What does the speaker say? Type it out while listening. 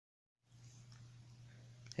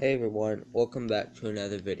Hey everyone, welcome back to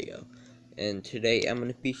another video, and today I'm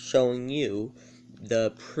going to be showing you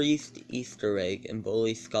the Priest Easter egg in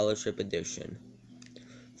Bully Scholarship Edition.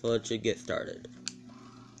 So let's just get started.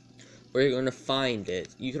 Where you're going to find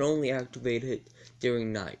it, you can only activate it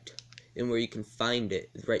during night, and where you can find it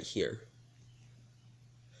is right here.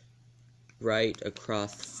 Right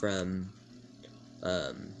across from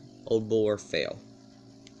Old Bull or Fail.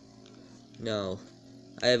 Now,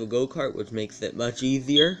 I have a go-kart which makes it much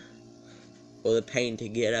easier. Well, the pain to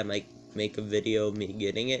get, I might make a video of me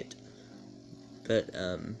getting it, but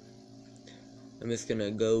I'm just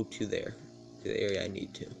gonna go to there, to the area I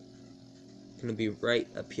need to. It's gonna be right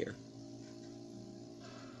up here.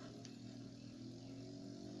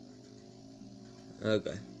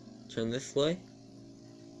 Okay, turn this way.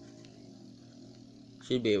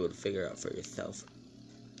 Should be able to figure out for yourself.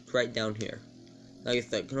 It's right down here. Like I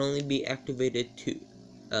said, it can only be activated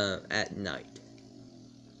at night.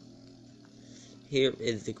 Here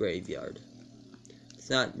is the graveyard. It's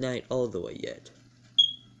not night all the way yet,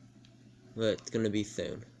 but it's gonna be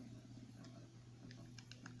soon.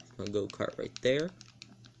 I'm gonna go kart right there.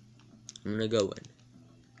 I'm gonna go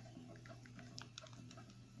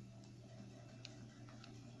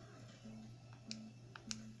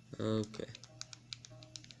in. Okay.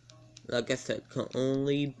 Like I said, can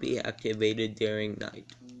only be activated during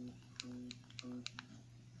night.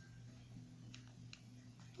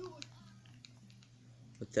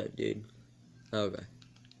 What's up, dude? Okay.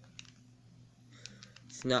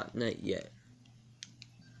 It's not night yet.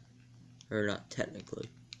 Or not technically.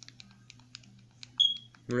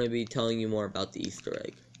 I'm going to be telling you more about the Easter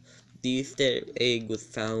egg. The Easter egg was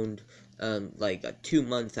found like 2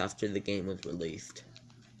 months after the game was released.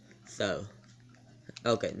 So,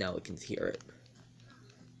 okay, now we can hear it.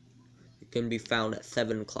 It can be found at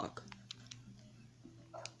 7 o'clock.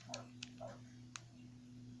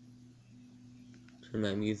 Turn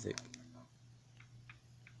my music.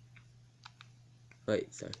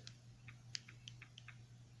 Wait, sorry.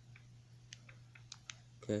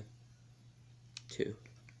 Okay. 2.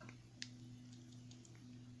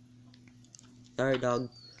 Sorry, dog.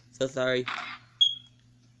 So sorry.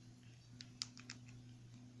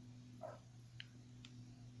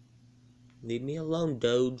 Leave me alone,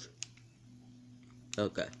 Doge.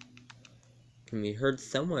 Okay. Can be heard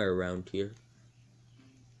somewhere around here.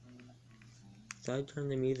 So I turn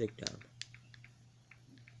the music down.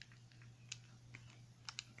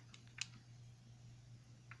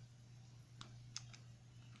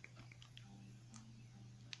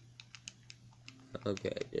 Okay,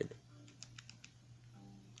 I did.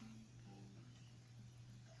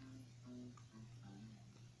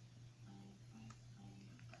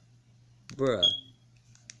 Bruh.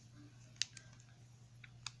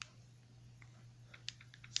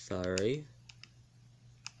 Sorry.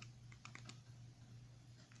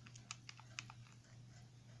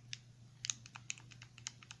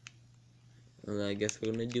 And I guess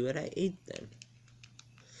we're gonna do it at 8 then.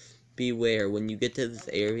 Beware, when you get to this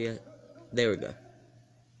area, there we go.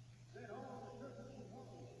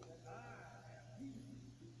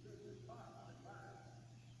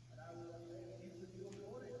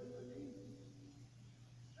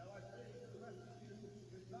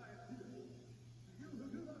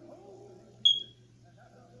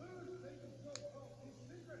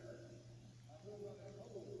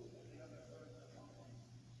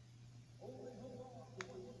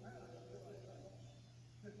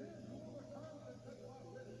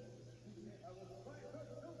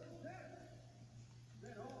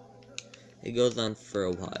 It goes on for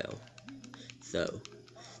a while. So,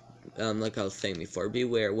 like I was saying before,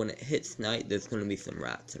 beware, when it hits night, there's gonna be some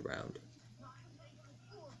rats around.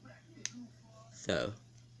 So,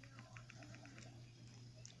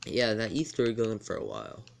 yeah, that Easter egg goes on for a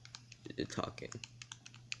while. Talking.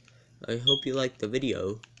 I hope you liked the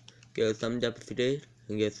video. Give a thumbs up if you did,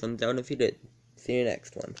 and give a thumbs down if you did. See you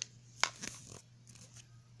next one.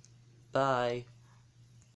 Bye.